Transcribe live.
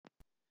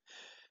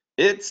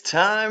It's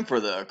time for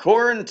the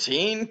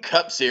Quarantine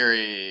Cup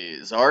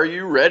Series. Are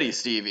you ready,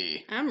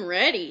 Stevie? I'm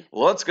ready.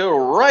 Let's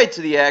go right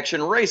to the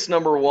action. Race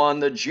number 1,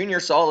 the Junior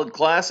Solid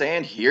class,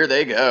 and here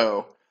they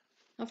go.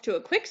 Off to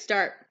a quick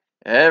start.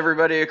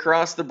 Everybody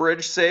across the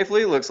bridge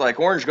safely. Looks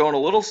like Orange going a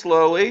little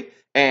slowly,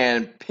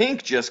 and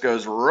Pink just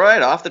goes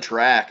right off the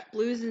track.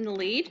 Blue's in the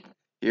lead.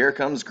 Here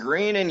comes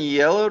Green and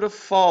Yellow to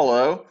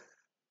follow.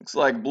 Looks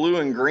like Blue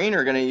and Green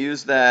are going to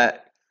use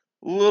that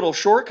little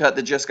shortcut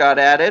that just got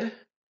added.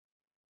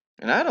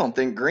 And I don't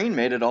think Green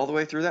made it all the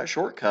way through that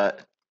shortcut.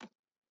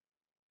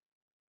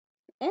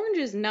 Orange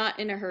is not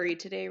in a hurry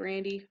today,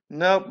 Randy.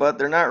 Nope, but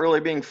they're not really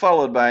being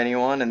followed by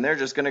anyone, and they're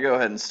just going to go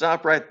ahead and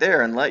stop right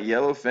there and let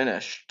Yellow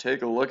finish.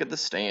 Take a look at the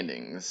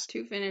standings.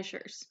 2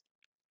 finishers.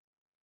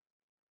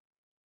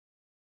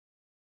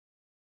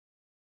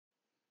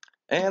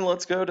 And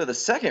let's go to the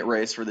second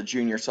race for the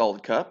Junior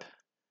Solid Cup.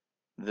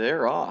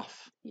 They're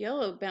off.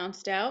 Yellow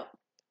bounced out.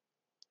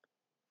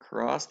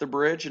 Cross the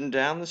bridge and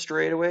down the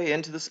straightaway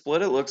into the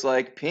split. It looks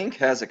like Pink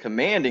has a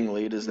commanding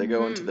lead as they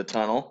go into the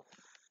tunnel.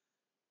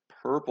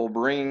 Purple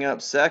bringing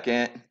up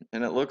second,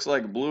 and it looks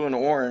like Blue and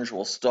Orange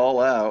will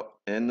stall out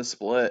in the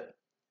split.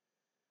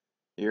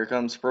 Here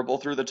comes Purple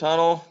through the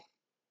tunnel.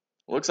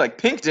 Looks like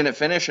Pink didn't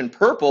finish, and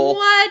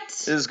Purple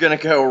is going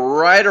to go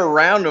right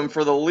around him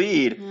for the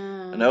lead.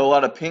 I know a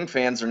lot of Pink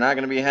fans are not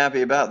going to be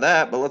happy about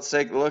that, but let's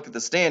take a look at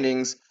the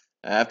standings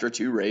after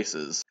 2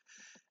 races.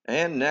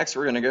 And next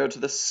we're going to go to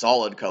the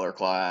solid color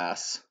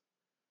class.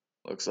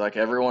 Looks like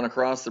everyone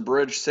across the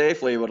bridge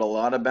safely, but a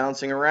lot of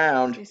bouncing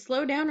around. They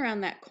slow down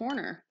around that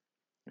corner.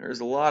 There's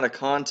a lot of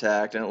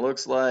contact, and it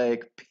looks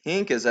like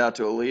Pink is out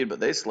to a lead, but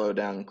they slow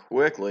down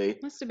quickly.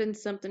 Must have been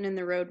something in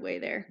the roadway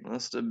there.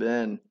 Must have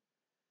been.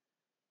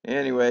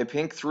 Anyway,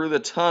 Pink through the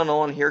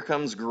tunnel, and here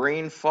comes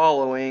Green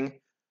following.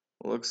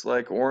 Looks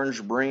like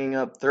Orange bringing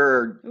up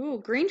third.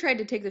 Ooh, Green tried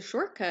to take the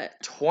shortcut.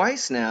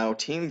 Twice now,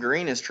 Team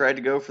Green has tried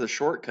to go for the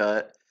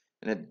shortcut,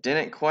 and it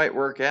didn't quite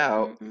work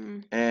out.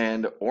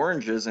 And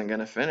Orange isn't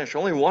going to finish.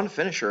 Only one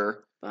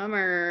finisher.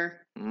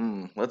 Bummer.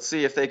 Let's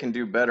see if they can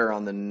do better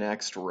on the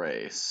next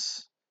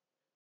race.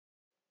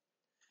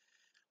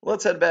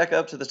 Let's head back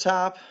up to the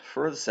top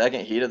for the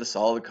second heat of the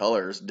solid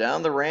colors.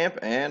 Down the ramp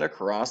and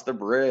across the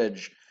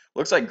bridge.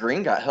 Looks like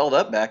Green got held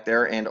up back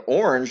there, and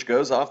Orange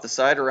goes off the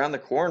side around the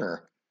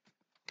corner.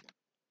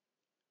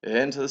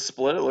 Into the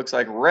split, it looks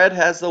like Red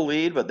has the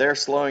lead, but they're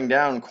slowing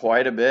down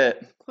quite a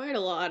bit. Quite a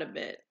lot of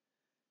it.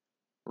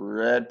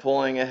 Red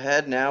pulling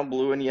ahead now,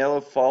 Blue and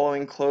Yellow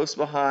following close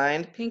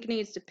behind. Pink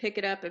needs to pick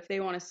it up if they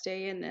want to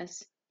stay in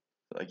this.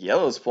 Like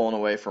Yellow's pulling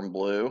away from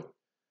Blue.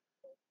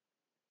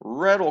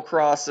 Red will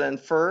cross in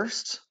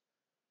first.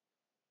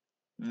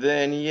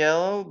 Then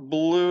Yellow,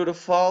 Blue to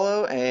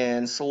follow,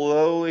 and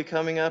slowly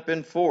coming up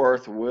in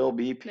fourth will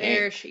be Pink.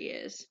 There she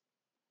is.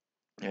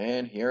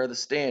 And here are the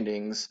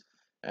standings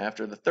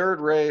after the third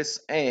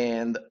race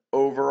and the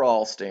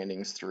overall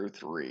standings through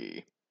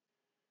 3.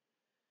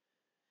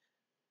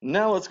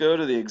 Now let's go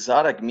to the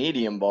exotic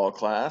medium ball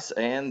class,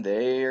 and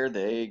there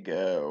they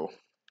go.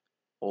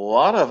 A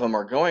lot of them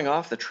are going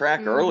off the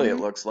track early, it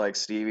looks like,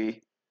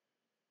 Stevie.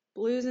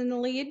 Blue's in the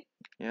lead.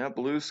 Yeah,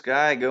 Blue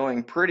Sky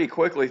going pretty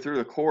quickly through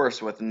the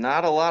course with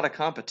not a lot of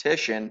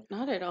competition.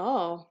 Not at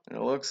all.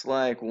 It looks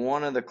like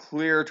one of the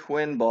clear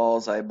twin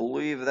balls, I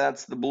believe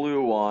that's the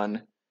blue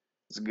one,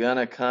 is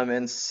gonna come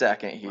in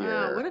second here.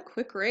 Wow, what a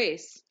quick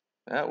race.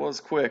 That was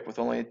quick with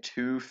only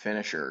 2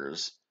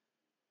 finishers.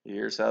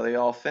 Here's how they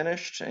all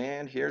finished,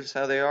 and here's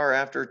how they are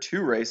after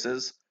 2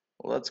 races.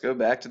 Let's go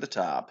back to the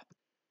top.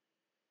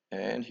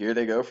 And here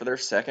they go for their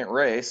second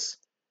race.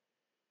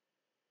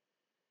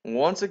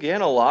 Once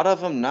again, a lot of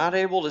them not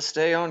able to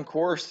stay on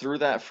course through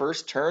that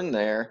first turn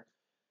there.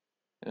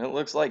 And it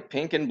looks like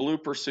Pink and Blue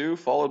pursue,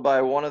 followed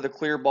by one of the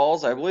clear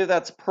balls. I believe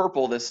that's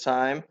Purple this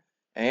time,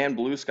 and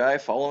Blue Sky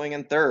following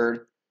in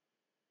third.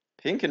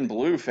 Pink and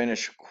Blue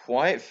finish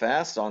quite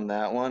fast on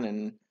that one,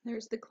 and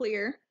there's the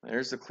clear.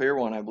 There's the clear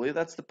one. I believe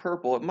that's the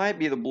Purple. It might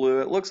be the Blue.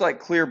 It looks like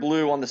clear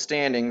Blue on the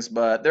standings,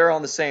 but they're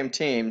on the same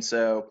team,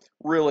 so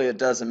really it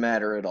doesn't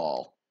matter at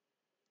all.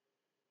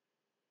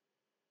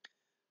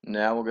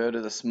 Now we'll go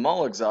to the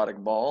small exotic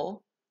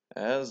ball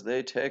as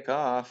they take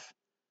off.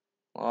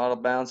 A lot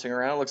of bouncing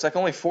around. Looks like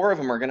only 4 of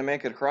them are going to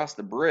make it across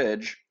the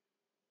bridge.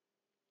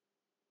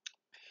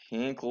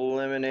 Pink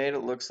Lemonade,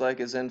 it looks like,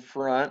 is in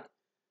front.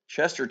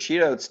 Chester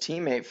Cheeto's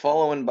teammate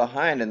following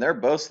behind, and they're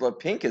both slow.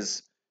 Pink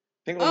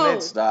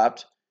Lemonade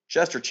stopped.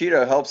 Chester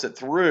Cheeto helps it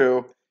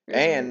through,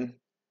 and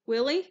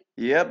Willie?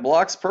 Yep,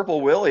 blocks Purple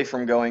Willie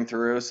from going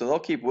through, so they'll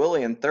keep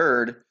Willie in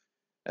third.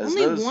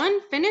 Only one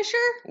finisher?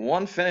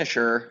 One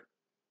finisher.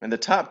 And the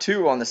top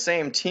 2 on the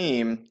same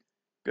team.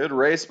 Good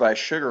race by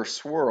Sugar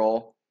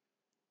Swirl.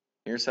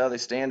 Here's how they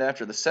stand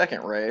after the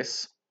second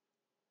race.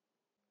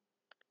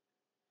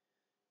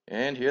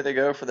 And here they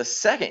go for the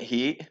second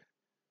heat.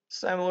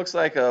 This time it looks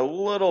like a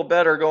little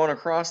better going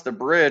across the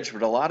bridge,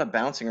 but a lot of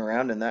bouncing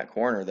around in that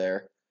corner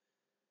there.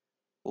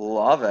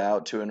 Lava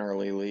out to an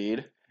early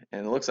lead.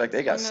 And it looks like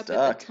they got stuck.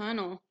 Up at the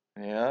tunnel.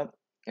 Yep.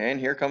 And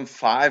here come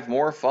 5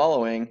 more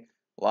following.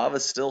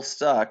 Lava's still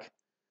stuck.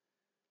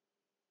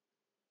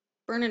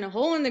 Burning a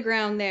hole in the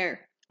ground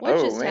there.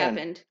 What just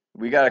happened?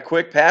 We got a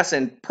quick pass,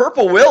 and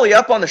Purple Willie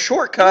up on the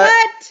shortcut.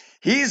 What?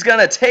 He's going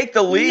to take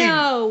the lead.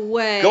 No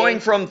way. Going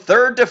from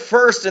third to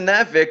first in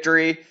that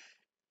victory.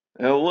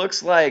 And it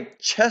looks like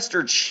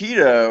Chester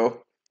Cheeto.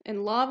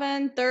 And Lava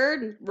in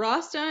third, and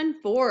Rasta in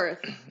fourth.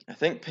 I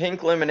think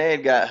Pink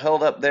Lemonade got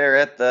held up there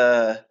at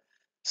the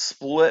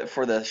split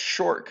for the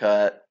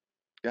shortcut.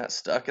 Got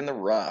stuck in the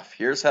rough.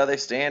 Here's how they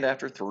stand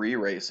after 3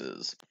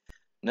 races.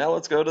 Now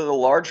let's go to the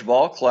large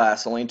ball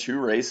class. Only 2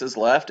 races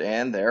left,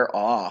 and they're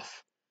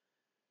off.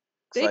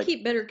 They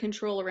keep better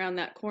control around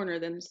that corner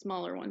than the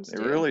smaller ones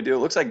do. They really do. It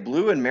looks like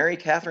Blue and Mary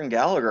Catherine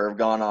Gallagher have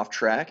gone off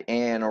track,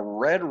 and a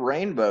Red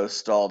Rainbow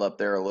stalled up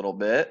there a little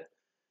bit.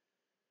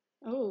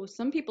 Oh,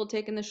 some people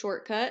taking the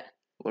shortcut.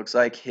 Looks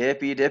like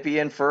Hippy Dippy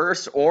in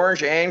first,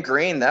 Orange and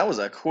Green. That was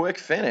a quick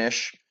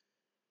finish.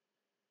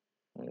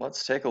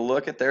 Let's take a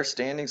look at their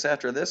standings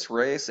after this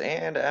race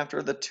and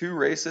after the 2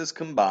 races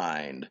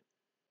combined.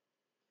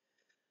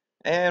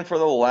 And for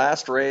the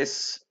last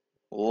race,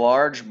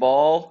 large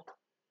ball,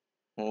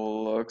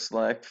 looks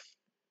like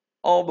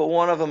all but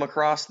one of them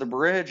across the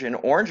bridge, and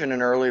Orange in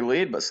an early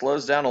lead, but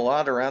slows down a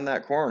lot around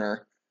that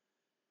corner.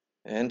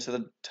 Into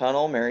the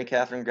tunnel, Mary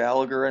Catherine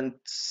Gallagher in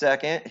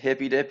second,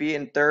 Hippy Dippy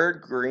in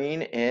third,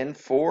 Green in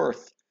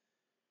fourth.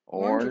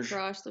 Orange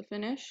across the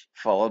finish.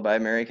 Followed by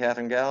Mary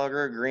Catherine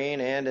Gallagher,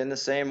 Green, and in the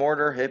same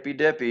order, Hippy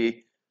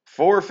Dippy.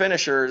 4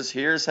 finishers.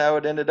 Here's how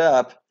it ended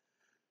up.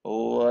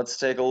 Let's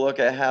take a look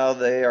at how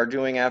they are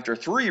doing after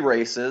 3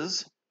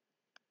 races.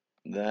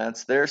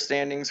 That's their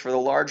standings for the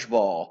large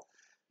ball.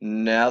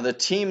 Now the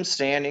team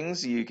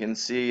standings, you can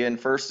see in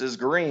first is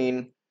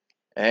Green,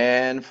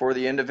 and for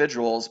the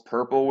individuals,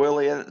 Purple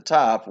Willie at the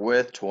top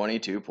with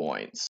 22 points.